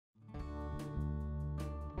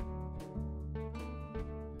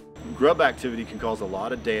Grub activity can cause a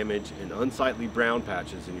lot of damage and unsightly brown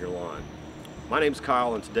patches in your lawn. My name's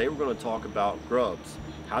Kyle, and today we're going to talk about grubs,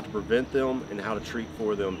 how to prevent them and how to treat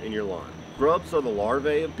for them in your lawn. Grubs are the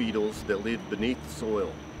larvae of beetles that live beneath the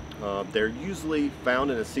soil. They're usually found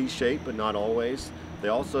in a C shape, but not always. They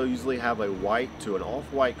also usually have a white to an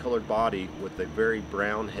off-white colored body with a very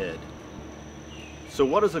brown head. So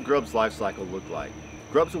what does a grub's life cycle look like?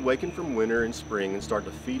 Grubs awaken from winter and spring and start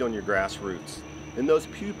to feed on your grass roots. Then those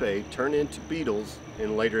pupae turn into beetles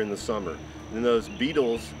later in the summer. Then those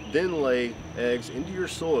beetles then lay eggs into your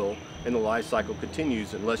soil, and the life cycle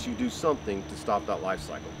continues unless you do something to stop that life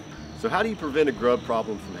cycle. So how do you prevent a grub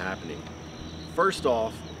problem from happening? First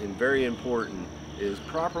off, and very important, is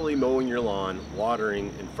properly mowing your lawn,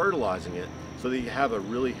 watering and fertilizing it so that you have a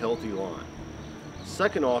really healthy lawn.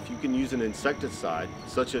 Second off, you can use an insecticide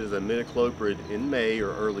such as a imidacloprid in May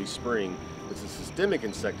or early spring. It's a systemic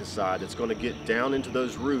insecticide that's going to get down into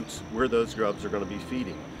those roots where those grubs are going to be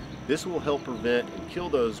feeding. This will help prevent and kill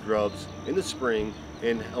those grubs in the spring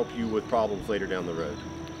and help you with problems later down the road.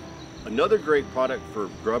 Another great product for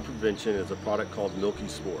grub prevention is a product called Milky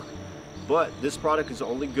Spore. But this product is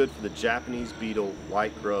only good for the Japanese beetle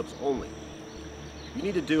white grubs only. You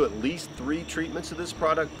need to do at least 3 treatments of this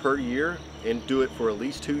product per year and do it for at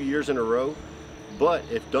least 2 years in a row. But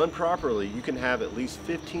if done properly, you can have at least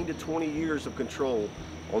 15 to 20 years of control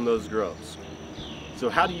on those grubs. So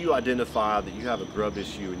how do you identify that you have a grub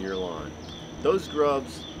issue in your lawn? Those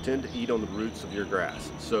grubs tend to eat on the roots of your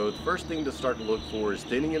grass. So the first thing to start to look for is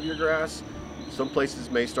thinning of your grass. Some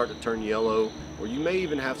places may start to turn yellow, or you may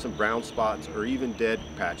even have some brown spots or even dead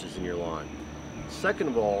patches in your lawn. Second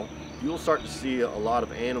of all, you'll start to see a lot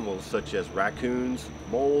of animals such as raccoons,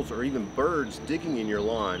 moles, or even birds digging in your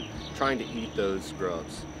lawn trying to eat those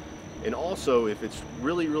grubs. And also, if it's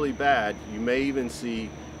really bad, you may even see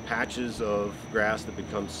patches of grass that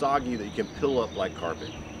become soggy that you can pill up like carpet.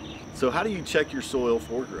 So how do you check your soil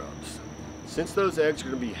for grubs? Since those eggs are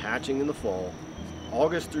going to be hatching in the fall,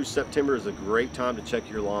 August through September is a great time to check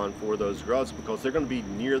your lawn for those grubs because they're going to be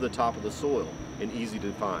near the top of the soil and easy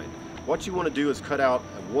to find. What you want to do is cut out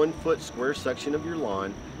a 1-foot square section of your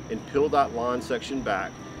lawn and peel that lawn section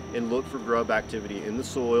back and look for grub activity in the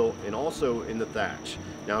soil and also in the thatch.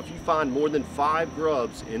 Now if you find more than 5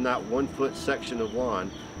 grubs in that 1-foot section of lawn,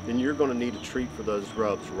 then you're going to need to treat for those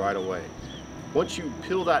grubs right away. Once you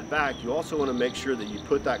peel that back, you also want to make sure that you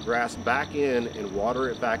put that grass back in and water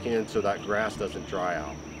it back in so that grass doesn't dry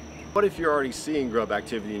out. But if you're already seeing grub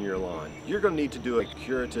activity in your lawn, you're going to need to do a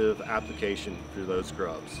curative application for those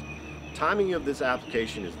grubs. Timing of this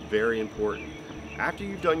application is very important. After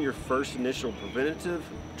you've done your first initial preventative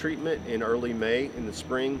treatment in early May in the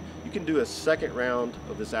spring, you can do a second round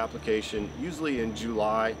of this application, usually in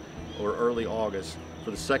July or early August,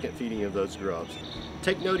 for the second feeding of those grubs.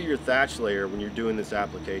 Take note of your thatch layer when you're doing this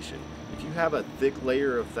application. If you have a thick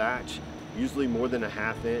layer of thatch, usually more than a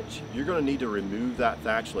 ½ inch, you're going to need to remove that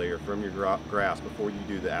thatch layer from your grass before you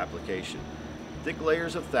do the application. Thick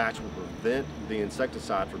layers of thatch will prevent the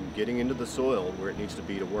insecticide from getting into the soil where it needs to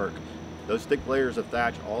be to work. Those thick layers of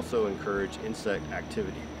thatch also encourage insect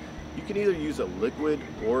activity. You can either use a liquid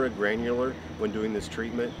or a granular when doing this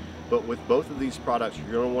treatment, but with both of these products,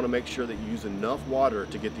 you're going to want to make sure that you use enough water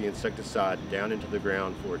to get the insecticide down into the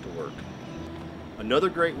ground for it to work. Another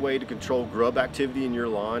great way to control grub activity in your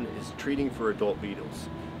lawn is treating for adult beetles.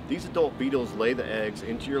 These adult beetles lay the eggs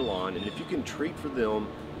into your lawn, and if you can treat for them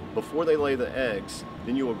before they lay the eggs,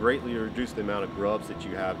 then you will greatly reduce the amount of grubs that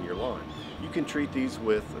you have in your lawn. You can treat these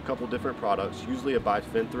with a couple different products. Usually a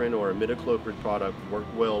bifenthrin or a imidacloprid product work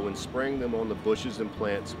well when spraying them on the bushes and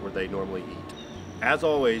plants where they normally eat. As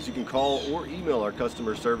always, you can call or email our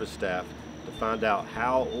customer service staff to find out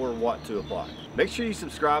how or what to apply. Make sure you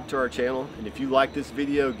subscribe to our channel, and if you like this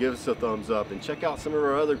video, give us a thumbs up and check out some of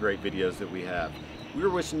our other great videos that we have. We're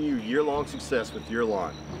wishing you year-long success with your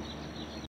lawn.